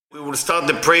We will start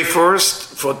the pray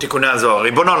first for תיקוני הזוהר.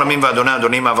 ריבון העולמים ואדוני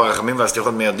אדונים אב הרחמים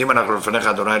והסליחות מיידים אנחנו לפניך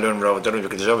אדוני אלוהינו ולאבותינו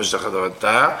וקדשנו ושתך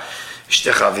תורתה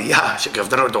אשתך אביה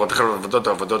שקרבתנו לתורתך ולעבודות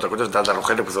העבודות הקודש נתת לנו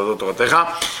חלק בסודות תורתך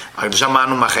הקדושה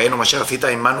מענו מחיינו מה שעשית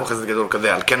עמנו חסד גדול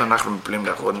כזה על כן אנחנו מפלים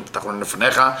תחתונים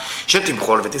לפניך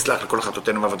שתמחול ותסלח לכל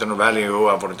חטאותינו ואבותינו ואל יהיו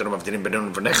עוונותינו מבדילים בינינו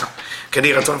לבניך כן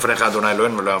יהי רצון לפניך אדוני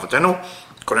אלוהינו ולאבותינו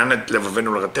כונן את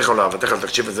לבבנו לרתך ולאהבתך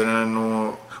ותקשיב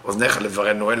אזנינו אוזניך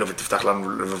לברנו אלו ותפתח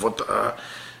לנו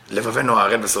לבבנו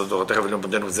הערל בסודות תורתך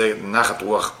ולמודנו וזה נחת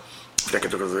רוח פלקת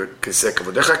כיסא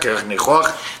כבודיך כרך ניחוח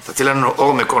תציל לנו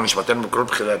אור מקור נשמתנו בכל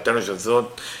בחילתנו של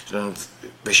זאת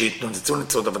ושיתנוצצו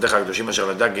נצרות עבדיך הקדושים אשר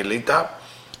לדע גילית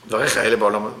דבריך אלה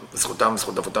בעולם זכותם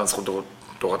זכות אבותם זכות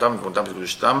תורתם ותמותם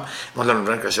וקדושתם מאוד לנו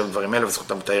לבן כאשר דברים אלה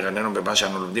וזכותם תאיר עינינו במה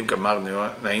שאנו לומדים כמר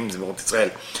נעים זמירות ישראל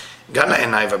גן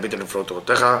לעיניי והביט על נפלאות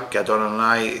תורתך, כי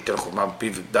אדוני ייתן חוכמה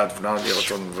בפיו ודעת ונאמר לי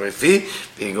רצון ורפי,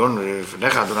 ויגון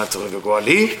לפניך אדוני צורך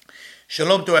וגואלי.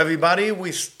 Shalom to everybody.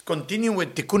 We continue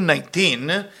with Tikkun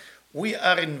 19. We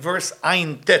are in verse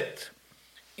Ayin Tet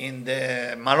in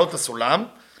the Malot HaSulam.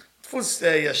 דפוס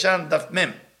ישן דף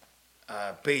מם,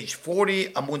 page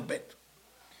 40, עמוד ב'.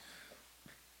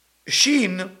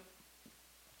 שין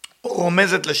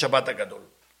רומזת לשבת הגדול.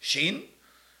 שין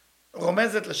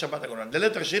רומזת לשבת הגדול. The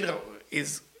letter Shin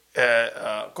is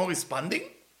corresponding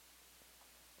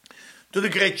to the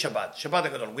great Shabbat, Shabbat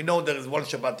HaGadol. We know there is one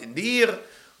Shabbat in the year,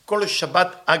 called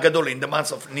Shabbat HaGadol in the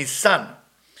month of Nisan.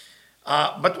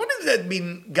 But what does that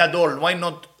mean, Gadol? Why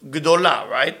not Gdola,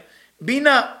 right?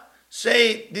 Bina,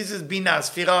 say this is Bina,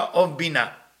 Sfira of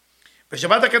Bina. But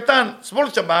Shabbat HaKatan, small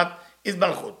Shabbat, is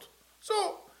Malchut. So,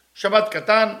 Shabbat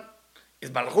Katan is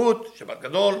Malchut, Shabbat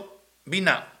Gadol,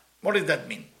 Bina. What does that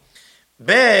mean?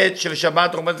 ב' של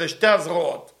שבת רומז לשתי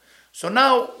הזרועות. So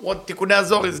now what תיקוני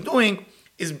הזוהר is doing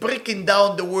is breaking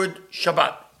down the word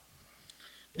Shabbat.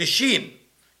 The Shin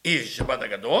is שבת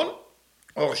הגדול,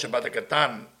 or שבת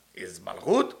הקטן is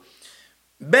מלכות.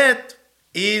 ב'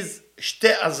 is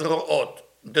שתי הזרועות,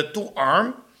 the two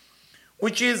arm,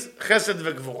 which is חסד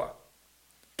וגבורה.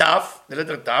 ת', the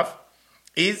letter ת',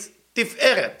 is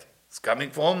תפארת. It's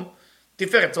coming from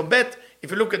תפארת. So ב',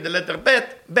 if you look at the letter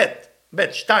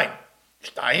ב', שתיים.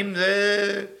 שתיים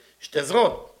זה שתי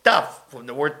זרועות, תף, from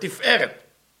the word תפארת.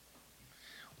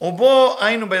 ובו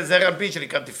היינו בזעיר אנפין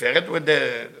שנקרא תפארת, with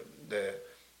the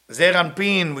זעיר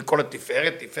אנפין, we call it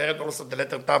תפארת, תפארת also the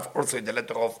letter תף, also the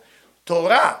letter of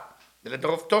תורה, the letter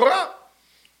of תורה.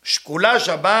 שקולה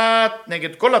שבת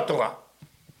נגד כל התורה.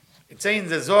 It's saying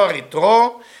the Zohar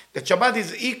Yitro, that Shabbat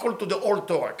is equal to the old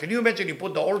Torah. Can you imagine you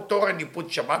put the old Torah and you put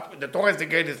Shabbat? The Torah is the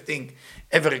greatest thing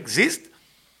ever exist.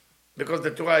 Because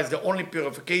the Torah is the only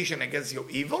purification against your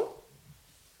evil.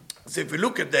 So if you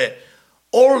look at the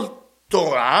old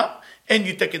Torah and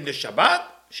you take in the Shabbat,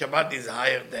 Shabbat is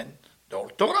higher than the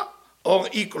old Torah or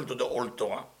equal to the old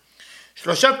Torah.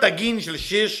 שלושה תגין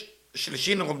של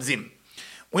שין רומזים.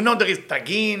 We know there is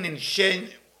tagin in Shin,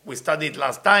 we studied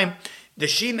last time. The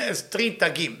Shin has three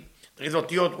tagim. There is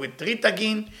otiyot with three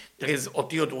tagin, there is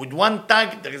otiyot with one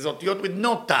tag, there is otiyot with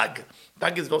no tag.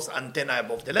 Tag is those antennae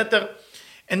above the letter.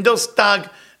 And those tags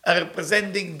are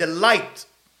representing the light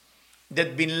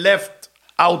that been left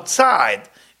outside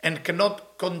and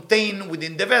cannot contain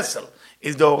within the vessel.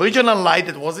 It's the original light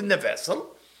that was in the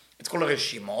vessel. It's called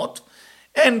Reshimot.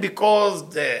 And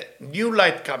because the new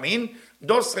light come in,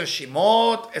 those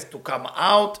Reshimot has to come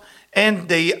out and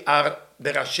they are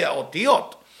the Rashi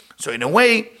Otiyot. So in a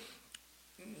way,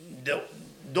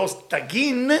 those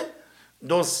tagin,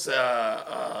 those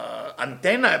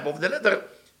antenna above the letter,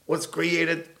 was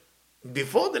created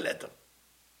before the letter.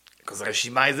 Because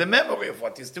Reshima is a memory of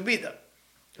what used to be there.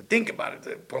 So think about it,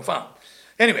 it's profound.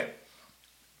 Anyway,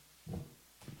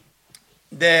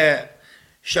 the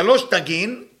shalosh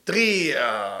tagin, three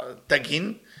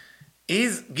tagin,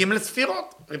 is Gimel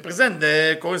Sfirot, represent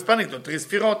the corresponding to three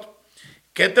Sfirot.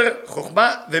 Keter,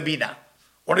 Chochma, Vebina.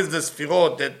 What is the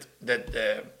Sfirot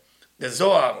that the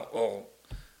Zohar or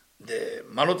the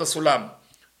Malot HaSulam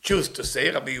choose to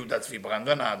say, Rabbi Yehuda Tzvi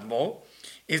Brandon, Admor,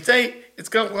 he say, it's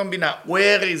called from Bina.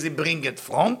 Where is he bring it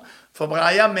from? From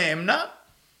Raya Me'emna,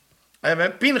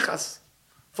 Pinchas.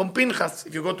 From Pinchas.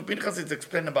 If you go to Pinchas, it's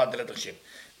explained about the letter Shin.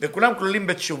 וכולם כלולים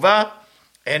בתשובה,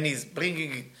 and he's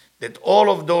bringing that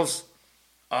all of those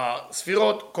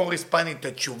ספירות corresponding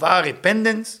to תשובה,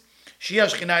 repentance, שהיא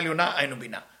השכינה העליונה, היינו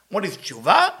בינה. What is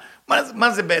תשובה?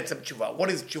 מה זה בעצם תשובה? What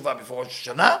is תשובה before ראש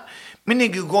השנה?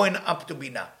 Meaning you're going up to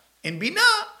בינה. In Bina,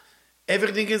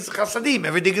 everything is chasadim,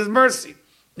 everything is mercy.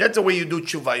 That's the way you do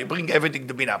tshuva. You bring everything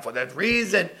to Bina. For that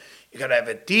reason, you gotta have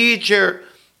a teacher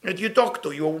that you talk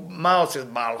to. Your mouth is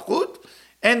malchut,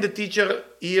 and the teacher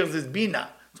hears is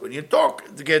Bina. when you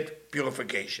talk, to get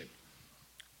purification.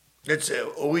 That's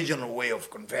the original way of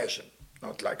confession.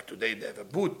 Not like today they have a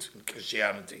boot in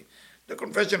Christianity. The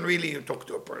confession really, you talk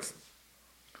to a person.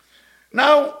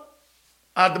 Now,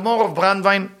 Admor of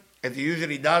Brandwein, as he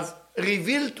usually does,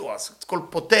 reveal to us, it's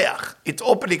called Poteach, it's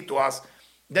opening to us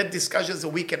that discussion so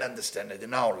we can understand it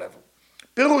in our level.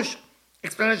 Pirush,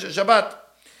 explanation of Shabbat,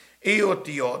 Iyot,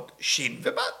 Yod, Shin,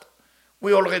 Vebat.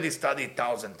 We already studied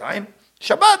 1,000 times.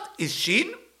 Shabbat is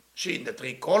Shin, the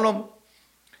 3 column,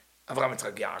 Avraham,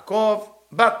 Yitzchak, Yaakov,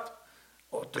 Bat,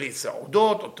 or 3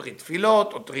 סעודות, או 3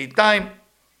 תפילות, או 3 time,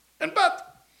 and Bat.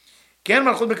 כי אין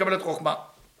מלכות מקבלת חוכמה,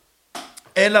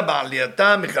 אלא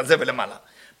בעלייתה מחזה ולמעלה.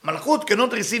 Malchut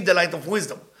cannot receive the light of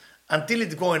wisdom until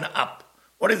it's going up.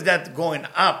 What is that going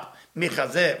up?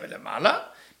 מחזה ולמעלה?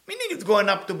 Meaning it's going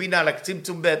up to בינה, like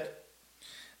צמצום ב'.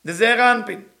 זה זעיר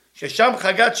האנפין, ששם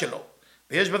חגת שלו,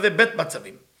 ויש בזה ב'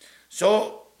 מצבים. So,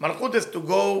 מלכות is to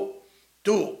go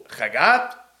to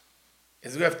חגת,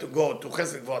 as we have to go to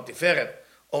חסד גבוה תפארת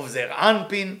of זעיר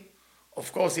האנפין.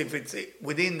 Of course, if it's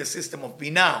within the system of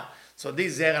בינה, so this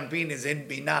זעיר האנפין is in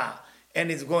בינה, and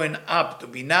it's going up to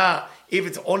Binah. If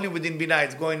it's only within Binah,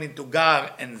 it's going into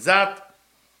Gar and Zat.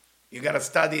 You got to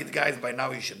study it, guys. By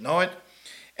now you should know it.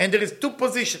 And there is 2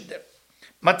 positions there.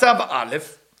 Matzav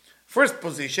Aleph, first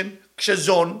position,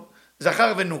 Kshazon,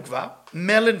 Zachar ונוקבה,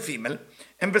 male and female,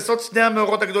 הם בסוד שני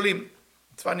המאורות הגדולים.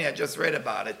 It's funny, I just read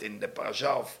about it in the parasha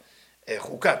of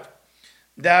חוקת.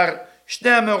 There are שני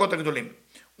המאורות הגדולים.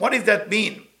 What does that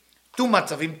mean? 2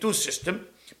 מצבים, 2 systems.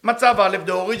 מצב Aleph,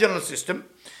 the original system.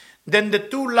 Then the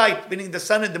 2 light, meaning the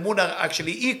sun and the moon, are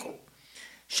actually equal.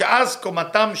 שאז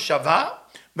קומתם שווה,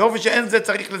 באופן שאין זה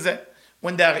צריך לזה.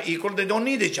 When they are equal, they don't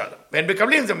need each other. והם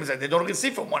מקבלים זה מזה, they don't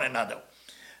receive from one another.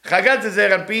 חגת זה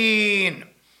זעיר אנפין,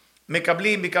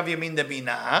 מקבלים בקו ימין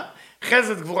דבינה,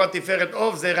 חסד גבורה תפארת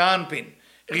אוב זעיר האנפין,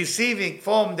 receiving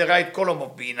from the right column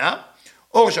of בינה,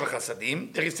 אור של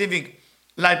חסדים, the receiving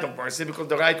light of mercy, because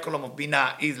the right column of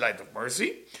בינה is light of mercy,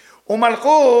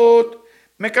 ומלכות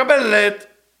מקבלת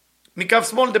מקו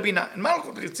שמאל דבינה. And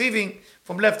מלכות receiving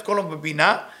from left column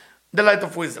בבינה, the light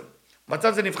of wisdom.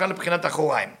 מצב זה נבחן לבחינת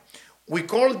אחוריים. We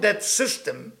call that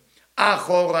system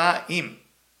אחוריים,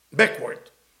 backward,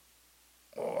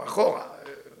 או אחורה,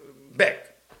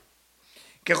 back.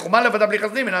 כחומה לבדה בלי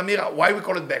חסדים, אין אמירה. Why we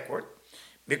call it backward?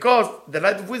 Because the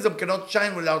light of wisdom cannot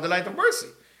shine without the light of mercy.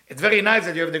 It's very nice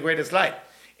that you have the greatest light.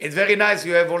 It's very nice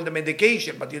you have all the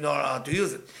medication, but you don't know how to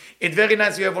use it. It's very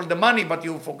nice you have all the money, but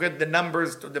you forget the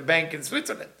numbers to the bank in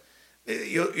Switzerland.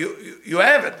 You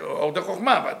have it, or the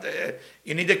chokhmah, but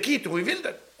you need a key to reveal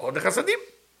that, or the chasadim.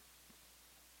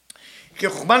 כי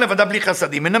חוכמה לבדה בלי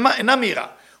חסדים אינה מהירה.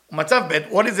 ומצב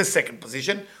ב', what is the second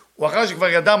position? הוא אחר שכבר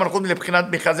ידע מלכות לבחינת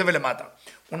מחזה ולמטה.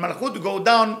 ומלכות go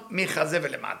down מחזה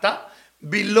ולמטה,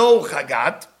 below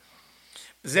חגת,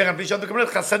 זעיר אנפין שאת מקבלת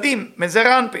חסדים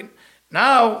מזעיר אנפין.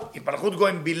 Now, if Malchut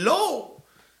going below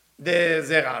the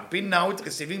Zeir Anpin, now it's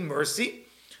receiving mercy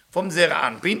from Zeir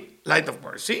Anpin, light of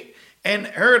mercy, and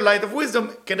her light of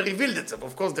wisdom can reveal itself.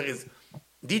 Of course, there is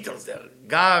details there,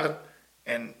 Gar,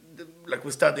 and like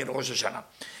we studied in Rosh Hashanah.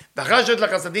 ואחרי שיש לה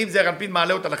חסדים, זעיר אנפין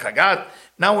מעלה אותה לחגת.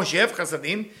 Now when she have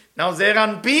חסדים, now זעיר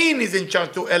אנפין is in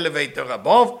charge to elevate her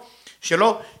above,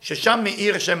 שלו, ששם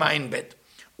מאיר שם עין בית.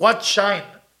 What shine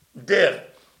there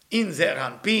in זעיר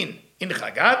אנפין, in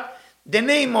חגת? The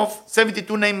name of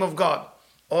 72 name of God,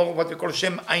 or what we call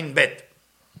Shem Ein Bet,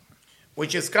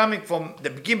 which is coming from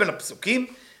the Gimel Psukim,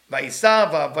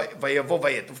 Vayisa, Vayavo,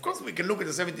 Vayet. Of course, we can look at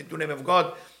the 72 name of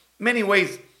God many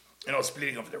ways,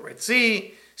 splitting of the Red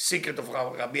Sea, secret of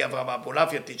Rabbi Avraham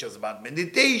Abulafia teaches about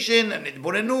meditation and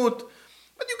Itbonenut,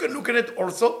 but you can look at it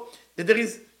also that there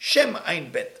is Shem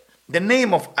Ein Bet, the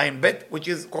name of Ein Bet, which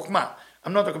is Chokhmah.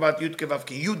 I'm not talking about Yud Kevav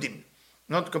Ki Yudim, I'm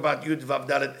not talking about Yud Vav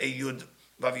Dalet E Yud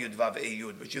Vav Yud Vav E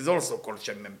Yud, which is also called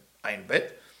Shem Ein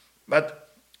Bet,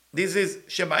 but this is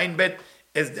Shem Ein Bet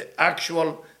as the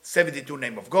actual 72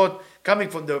 name of God, coming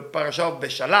from the parasha of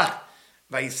Beshalach,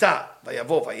 Vayisa,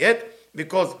 Vayavo, Vayet,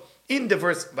 because in the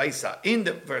verse Vayisa, in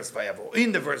the verse Vayavo,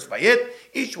 in the verse Vayet,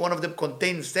 each one of them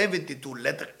contains 72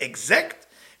 letters exact.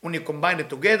 When you combine it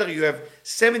together, you have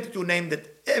 72 names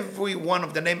that every one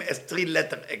of the name has 3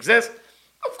 letters exact.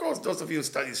 Of course, those of you who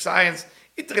study science,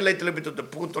 it relates a little bit to the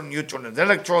proton, neutron, and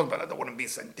electrons, but I don't want to be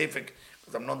scientific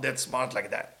because I'm not that smart like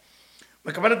that.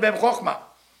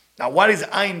 Now, what does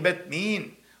Ein Bet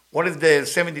mean? What is the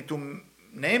 72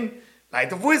 name?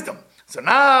 Light of wisdom. So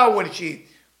now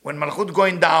when Malchut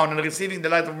going down and receiving the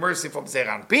light of mercy from Zeir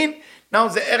Anpin, now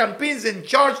Zeir Anpin is in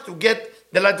charge to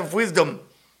get the light of wisdom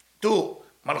to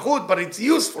Malchut, but it's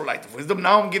useful light of wisdom.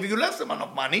 Now I'm giving you less amount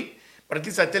of money, but at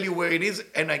least I tell you where it is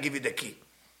and I give you the key.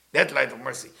 that light of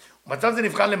mercy. ומצב זה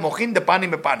נבחן למוחין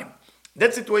דפנים בפנים.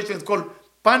 That situation is called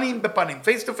פנים בפנים,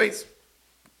 face to face.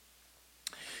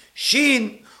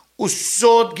 שין הוא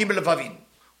סוד ג' לבבין.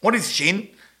 What is שין?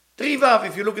 תרי וו,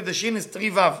 if you look at the שין is תרי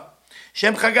וו.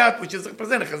 שם חגת, which is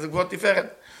represent, חסד גבוהות תפארת.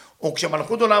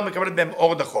 וכשמלכות עולם מקבלת בהם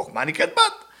אור דחוק, מה נקראת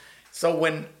בת? So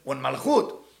when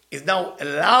מלכות is now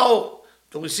allowed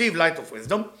to receive light of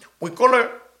wisdom, we call her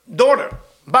daughter,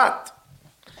 בת.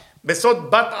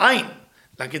 בסוד בת עין,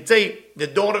 like it say, the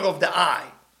daughter of the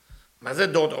eye. מה זה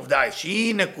daughter of the eye?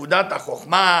 שהיא נקודת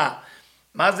החוכמה.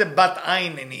 מה זה בת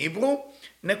עין in Hebrew?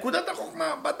 נקודת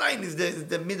החוכמה, בת עין is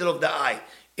the middle of the eye.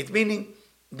 It's meaning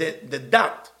the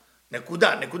dot.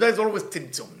 נקודה. נקודה is always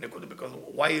צמצום. נקודה, because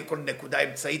why you call נקודה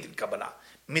אמצעית in Kabbalah?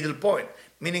 Middle point.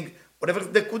 Meaning, whatever is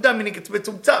נקודה, meaning it's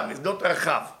מצומצם, it's not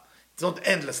רחב. It's not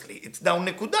endlessly. It's down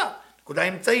נקודה. נקודה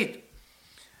אמצעית.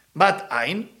 בת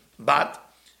עין, בת,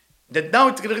 that now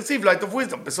it's going to receive light of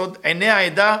wisdom. בסוד עיני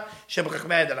העדה שהם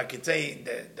חכמי העדה, like it's saying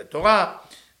the Torah,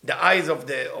 the eyes of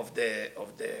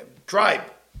the tribe,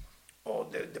 or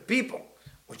the people,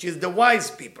 which is the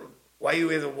wise people. Why you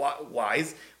is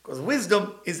wise? Because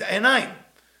wisdom is עיניים.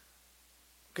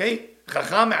 Okay?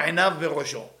 חכם עיניו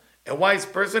בראשו. A wise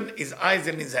person is eyes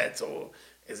in his head. So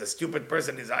is a stupid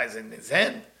person his eyes in his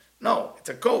head? No, it's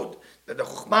a code that the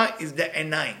חוכמה is the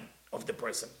עיניים of the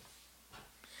person.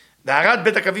 והארת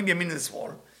בית הקווים ימין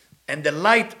ושמאל, and the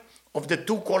light of the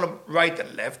two column right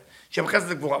and left, שהם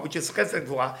חסד גבורה, which is חסד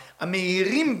גבורה,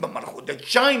 המאירים במלכות, that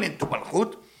shine into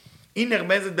מלכות, היא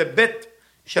נרמזת בבית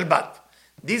של בת.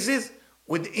 This is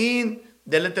within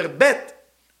the letter bet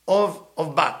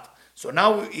of בת. So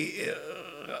now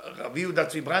Rabbi Yehuda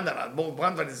Tzvi Brandan, Admor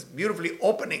Brandan is beautifully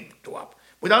opening to up.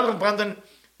 Without Rabbi Brandan,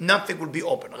 nothing will be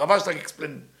open. Rav Ashlag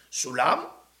explained Sulam,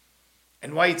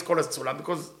 and why it's called a Sulam,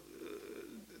 because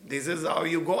this is how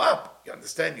you go up. You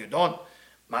understand? You don't.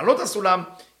 Ma'alot HaSulam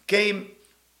came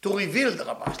to reveal the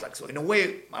Rav Ashlag. So in a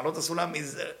way, Ma'alot HaSulam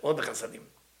is Od Chasadim.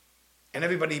 And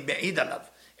everybody me'id alav.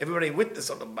 Everybody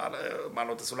witnessed on the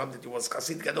Ma'alot HaSulam that he was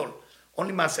Chasid Gadol.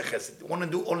 Only Maaseh Chesed. You want to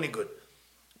do only good.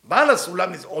 Baal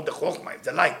HaSulam is Od Chochma. It's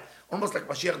the light. Almost like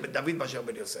Mashiach ben David, Mashiach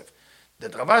ben Yosef. The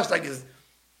Rav Ashlag is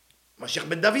Mashiach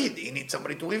ben David. He needs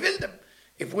somebody to reveal them.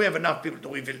 If we have enough people to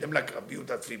reveal them, like Rabbi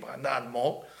Yehuda Tzvi Brandan and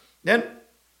more, then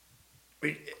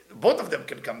both of them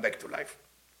can come back to life.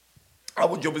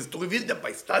 Our job is to reveal them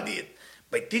by studying it,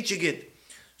 by teaching it.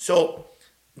 So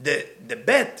the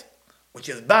bet, which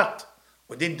is bat,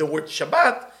 within the word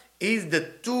Shabbat, is the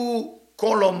two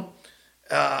column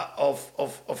of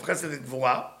Chesed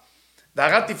Gvura.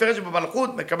 והרת תפארת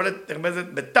שבמלכות מקבלת נרמזת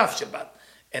בתף של בת.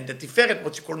 And the תפארת,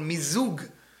 what you call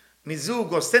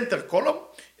מיזוג or center column,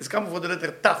 is coming from the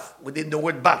letter תף, within the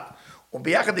word בת.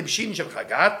 וביחד עם שין של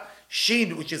חגת,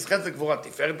 שין, which is חסד גבורה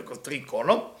תפארת, because 3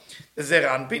 column,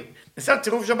 וזה רנפין. נעשה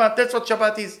צירוף שבת, that's what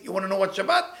Shabbat is. You want to know what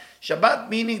Shabbat? Shabbat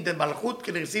meaning that מלכות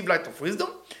can receive light of wisdom,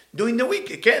 during the week,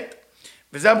 you can't.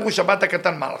 וזה אמרו שבת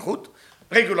הקטן מלכות,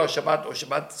 regular שבת או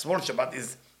שבת, small שבת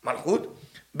is מלכות,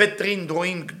 בטרין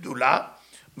דרוין גדולה,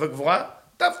 וגבורה,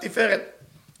 תף תפארת.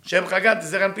 שם חגת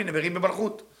זה רנפין, נברים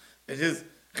במלכות. זה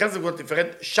חסד גבורה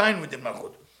תפארת, shine within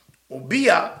מלכות.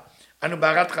 וביאה, אנו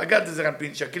בהרת חגת זה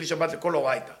רנפין, שקיל שבת לכל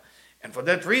אורייתא. And for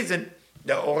that reason,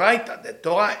 the Oraita, the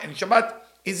Torah and Shabbat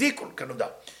is equal, כנודע.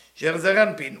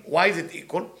 Zeranpin, why is it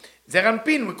equal?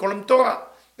 Zeranpin, we call him Torah.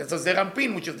 There's a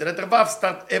Zeranpin, which is the letter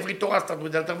Vav, every Torah starts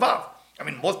with the letter Vav. I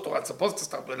mean, most Torah is supposed to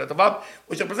start with the letter Vav,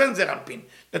 which represents Zeranpin.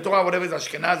 The Torah, whatever is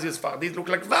Ashkenazi, Sfardi, look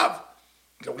like Vav.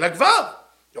 Look like Vav.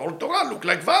 The whole Torah look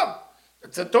like Vav.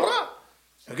 It's a Torah.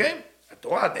 Okay? The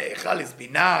Torah, the Echal is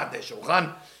Binah, the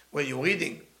Shulchan, where you're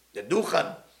reading, the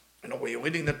Duchan, you know, where you're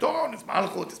reading the Torah, and it's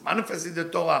Malchut, it's manifested the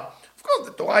Torah. Of course,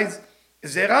 the Torah is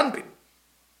Zeranpin.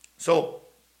 So,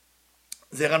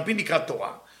 Zeranpin נקרא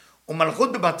תורה,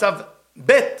 ומלכות במצב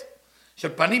ב'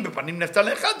 של פנים בפנים נפצה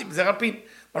לאחד עם זרנפין.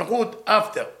 מלכות,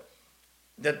 after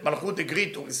that מלכות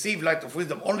agreed to receive light of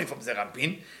wisdom only from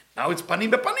זרנפין, now it's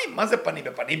פנים בפנים. מה זה פנים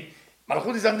בפנים?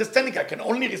 מלכות is understanding, I can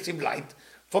only receive light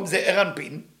from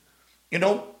זרנפין, you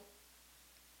know,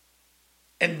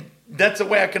 and that's the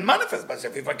way I can manifest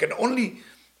myself. If I can only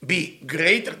be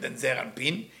greater than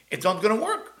Zeranpin, it's not going to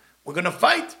work. We're going to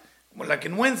fight, like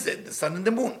in Wednesday, the sun and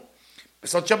the moon.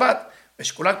 בסוד שבת,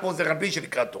 ושכולה כמו זרנפין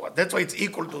שנקרא תורה. That's why it's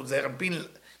equal to זרנפין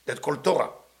that called תורה.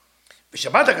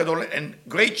 ושבת הגדול,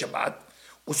 and great שבת,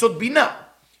 הוא סוד בינה.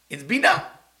 It's בינה.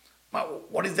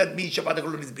 What does that mean, שבת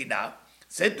הגדול is בינה?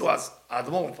 Said to us,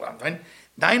 האדמו"ר פרנקלין,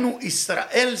 דהיינו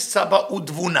ישראל סבא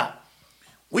ותבונה.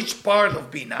 Which part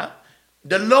of בינה?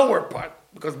 The lower part,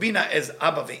 because Bina is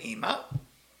Abba ve'ima,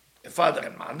 a father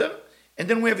and mother, and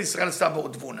then we have Israel Saba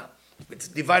Udvuna. It's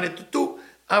divided to 2,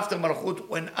 after Malchut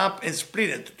went up and split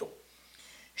into two.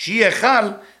 שהיא היכל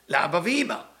לאבא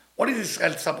ואמא. What is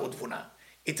Israel Sabo Tvuna?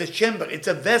 It's a chamber, it's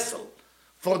a vessel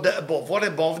for the above. What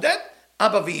above that?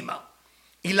 אבא ואמא.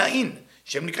 עילאין,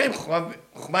 שהם נקראים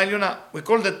חוכמה עליונה. We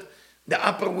call that the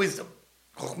upper wisdom.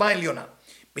 חוכמה עליונה.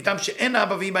 מטעם שאין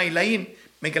אבא ואמא עילאין,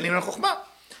 מגלים על חוכמה.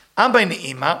 אבא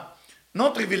ואמא,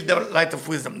 not reveal the light of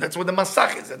wisdom. That's what the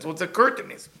מסך is, that's what the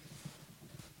curtain is.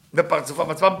 בפרצופם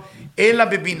עצמם, אלא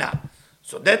בבינה.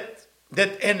 So that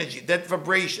energy, that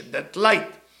vibration, that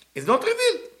light is not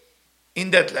revealed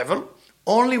in that level,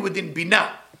 only within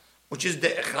Bina, which is the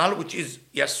Echal, which is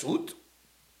Yasut,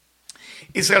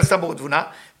 Israel Sabo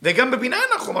Tvuna, וגם בבינה אין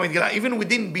החוכמה מתגלה. Even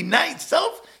within Bina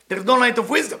itself, there is no light of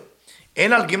wisdom.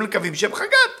 אלא על ג' קווים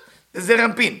שבחגת, זה זעיר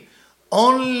אנפין.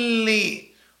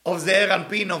 Only of זעיר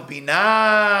אנפין of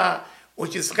Bina,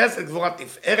 which is חסד גבורה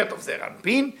תפארת of זעיר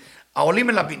אנפין, העולים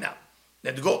אל הבינה.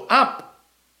 That go up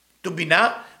to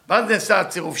בינה, ואז נעשה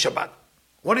הצירוף שבת.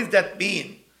 What does that mean?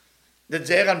 That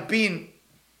זעיר אנפין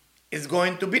is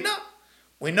going to בינה.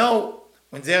 We know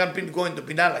when זעיר אנפין is going to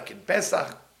בינה, like in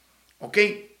Pesach,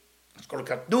 okay? It's called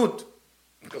קטנות,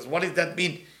 because what does that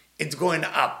mean? It's going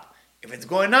up. If it's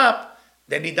going up,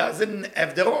 then it doesn't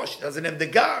have the rosh, it doesn't have the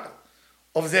guard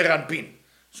of זעיר אנפין.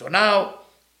 So now,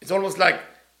 it's almost like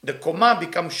the קומה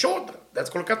becomes shorter. That's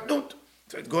called קטנות.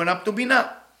 So it's going up to בינה.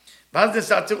 ואז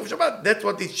נעשה הצירוף שבת. That's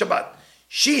what is שבת.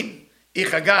 שין היא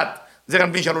חגת זעיר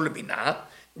אנפין שעלו לבינה.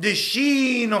 The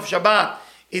שין of שבת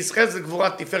is חסד גבורה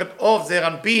תפארת of זעיר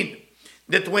אנפין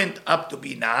that went up to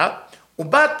בינה.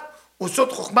 ובת הוא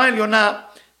סוד חוכמה עליונה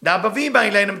דאבא ואמא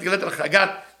אלינו מתגלית על חגת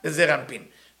זעיר אנפין.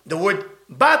 The word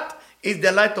בת is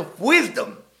the light of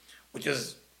wisdom, which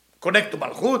is connect to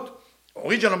Malchut,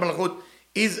 original Malchut,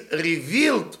 is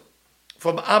revealed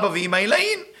from Abba ואמא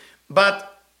אלינו,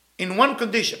 but in one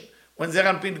condition. When זעיר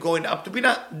אנפין going up to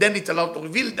Bina, then it's allowed to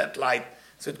reveal that light,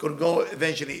 so it could go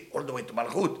eventually all the way to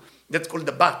Malchut. That's called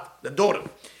the bat, the daughter.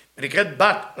 ונקראת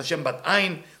בת, לשם בת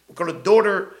עין, we call it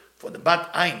daughter for the בת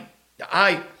עין, the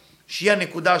eye, שהיא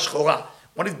הנקודה השחורה.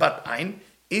 What is בת עין?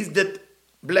 Is that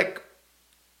black,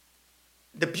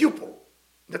 the pupil,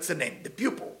 that's the name, the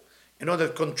pupil,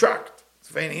 that contract. It's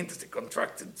very interesting,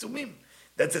 contract צמצומים.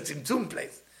 That's a צמצום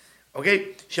place.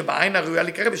 Okay? שבעין הראויה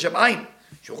לקרב בשם עין.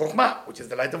 שהוא חוכמה, which is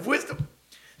the light of wisdom.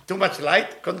 Too much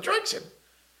light, contraction.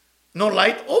 No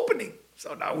light, opening.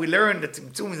 So now we learn that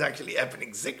tzimtzum is actually happening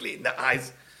exactly in the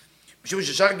eyes. משום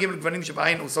ששאר ג' גוונים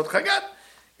שבעין הוא סוד חגת,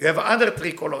 you have other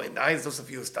three color in the eyes. Those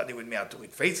of you who study with me how to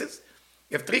read faces,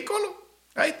 you have three color,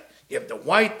 right? You have the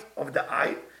white of the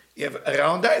eye, you have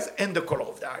around the eyes, and the color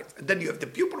of the eyes. And then you have the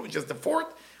pupil, which is the fourth,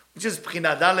 which is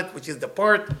בחינה ד', which is the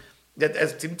part that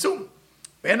has tzimtzum.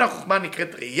 ואין החוכמה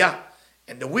נקראת ראייה.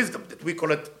 And the wisdom that we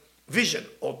call it vision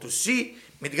or to see,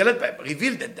 מתגלת בהם,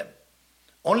 revealed in them.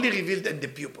 Only revealed in the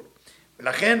pupil.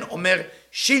 ולכן אומר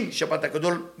שין שבת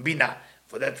הגדול בינה.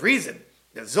 For that reason,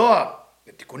 the זוהר,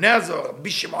 תיקוני הזוהר,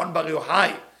 רבי שמעון בר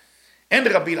יוחאי, אין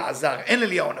רבי אלעזר, אין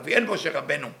אליהו הנביא, אין משה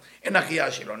רבנו, אין אחיה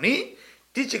השילוני,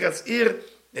 teaching us here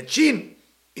that שין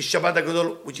is שבת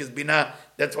הגדול, which is בינה,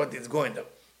 that's what is going there.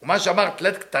 ומה שאמר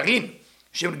תלת כתרים,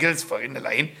 שמתגלת ספרים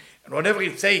אלאים, and whatever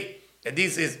you say that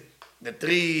this is the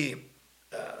three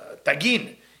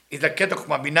tagin is the Ketach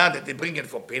Chokmah Binah that they bring in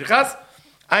from Pinchas.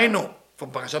 I know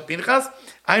from Parashat Pinchas.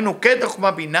 I know Ketach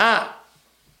Chokmah Binah.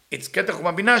 It's Ketach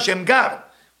Chokmah Binah Shem Gar,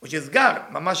 which is Gar.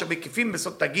 ממש המקיפים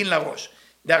בסוד tagin לראש.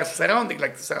 They are surrounding,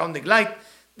 like the surrounding light,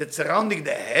 that's surrounding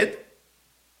the head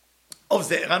of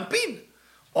זעיר אנפין.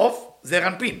 Of זעיר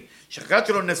אנפין. שחגת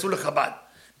שלו נעשו לחב"ד.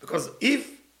 Because if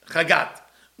חגת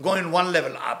going one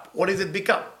level up, what does it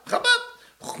become? חב"ד.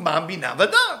 חוכמה, בינה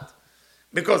ודעת.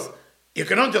 Because you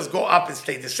cannot just go up and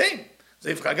stay the same. So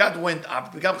if Chagat went up,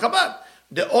 it became Chabad.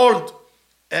 The old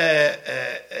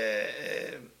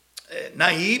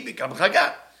Nahi became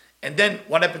Chagat. And then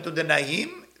what happened to the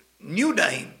Nahim? New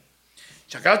Nahim.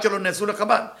 שהקהל שלו נעשו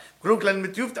לחב"ד. כלום כלל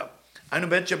מטיובתא. היינו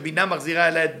בעת שבינה מחזירה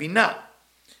אליה את בינה.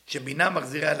 שבינה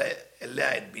מחזירה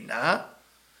אליה את בינה.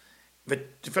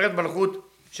 ותפארת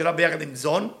מלכות שלה ביחד עם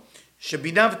זון.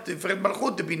 שבינה ותפארת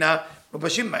מלכות ובינה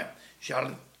מובשים בהם.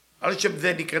 על שם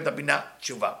זה נקראת הבינה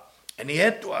תשובה. And he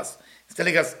had to us, he's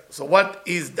telling us, so what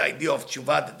is the idea of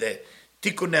תשובה that the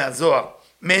תיקוני הזוהר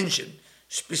mentioned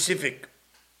specific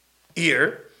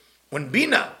here? When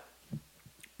בינה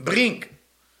bring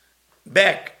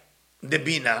back the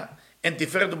בינה and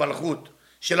תפארת ומלכות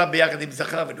שלה ביחד עם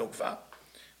זכר ונוקבה,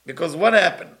 because what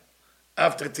happened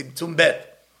after צמצום ב',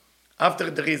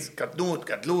 after there is קטנות,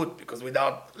 גדלות, because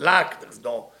without lack there is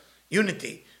no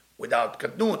unity. Without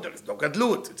Katnut, there is no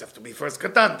Gadlut. It has to be first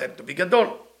Katan, then to be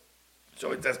Gadol.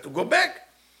 So it has to go back.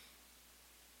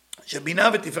 שבינה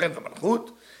ותפארת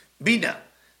ומלכות, בינה,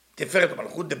 תפארת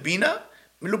ומלכות, the בינה,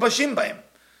 מלובשים בהם.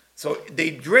 So they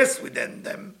dress within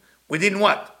them, within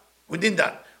what? Within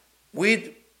that. With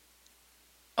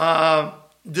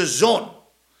the zone.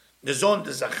 The zone,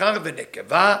 the זכר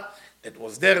ונקבה, that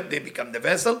was there, they become the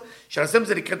vessel. שעל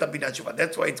זה נקראת הבינה תשובה.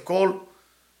 That's why it's called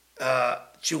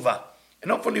תשובה.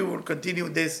 And hopefully we will continue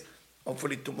this.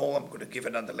 Hopefully tomorrow I'm going to give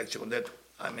another lecture on that.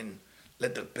 I mean,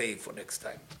 let her pay for next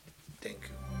time. Thank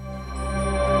you.